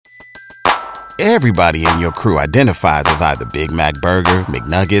Everybody in your crew identifies as either Big Mac Burger,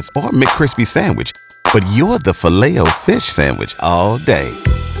 McNuggets, or McCrispy Sandwich. But you're the Filet-O-Fish Sandwich all day.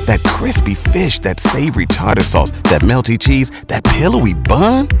 That crispy fish, that savory tartar sauce, that melty cheese, that pillowy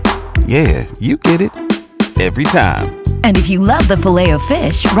bun. Yeah, you get it. Every time. And if you love the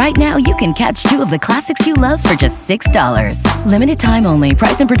Filet-O-Fish, right now you can catch two of the classics you love for just $6. Limited time only.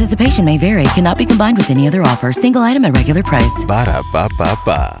 Price and participation may vary. Cannot be combined with any other offer. Single item at regular price.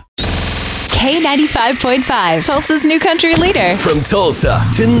 Ba-da-ba-ba-ba. K95.5, Tulsa's new country leader. From Tulsa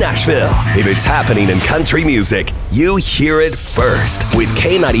to Nashville, if it's happening in country music, you hear it first with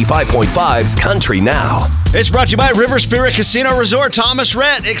K95.5's Country Now. It's brought to you by River Spirit Casino Resort. Thomas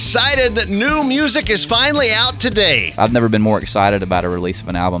Rhett, excited that new music is finally out today. I've never been more excited about a release of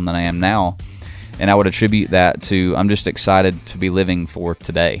an album than I am now, and I would attribute that to I'm just excited to be living for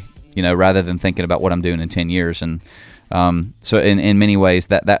today, rather than thinking about what I'm doing in 10 years. And so in many ways,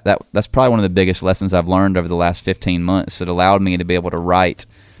 that's probably one of the biggest lessons I've learned over the last 15 months that allowed me to be able to write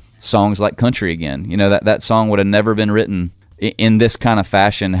songs like Country again. That song would have never been written in this kind of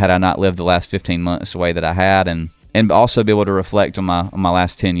fashion had I not lived the last 15 months the way that I had, and also be able to reflect on my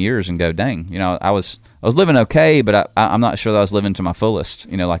last 10 years and go, dang, I was living okay, but I'm not sure that I was living to my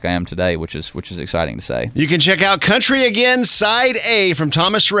fullest, like I am today, which is exciting to say. You can check out Country Again, Side A from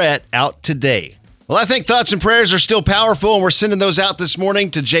Thomas Rhett, out today. Well, I think thoughts and prayers are still powerful, and we're sending those out this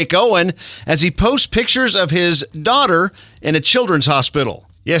morning to Jake Owen as he posts pictures of his daughter in a children's hospital.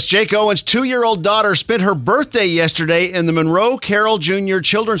 Yes, Jake Owen's 2-year-old daughter spent her birthday yesterday in the Monroe Carroll Jr.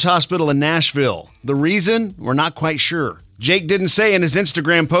 Children's Hospital in Nashville. The reason? We're not quite sure. Jake didn't say in his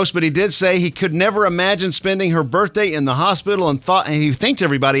Instagram post, but he did say he could never imagine spending her birthday in the hospital, and he thanked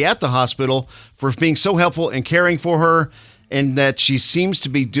everybody at the hospital for being so helpful and caring for her, and that she seems to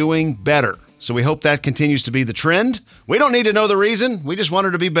be doing better. So we hope that continues to be the trend. We don't need to know the reason. We just want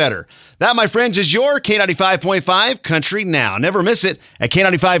her to be better. That, my friends, is your K95.5 Country Now. Never miss it at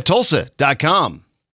K95Tulsa.com.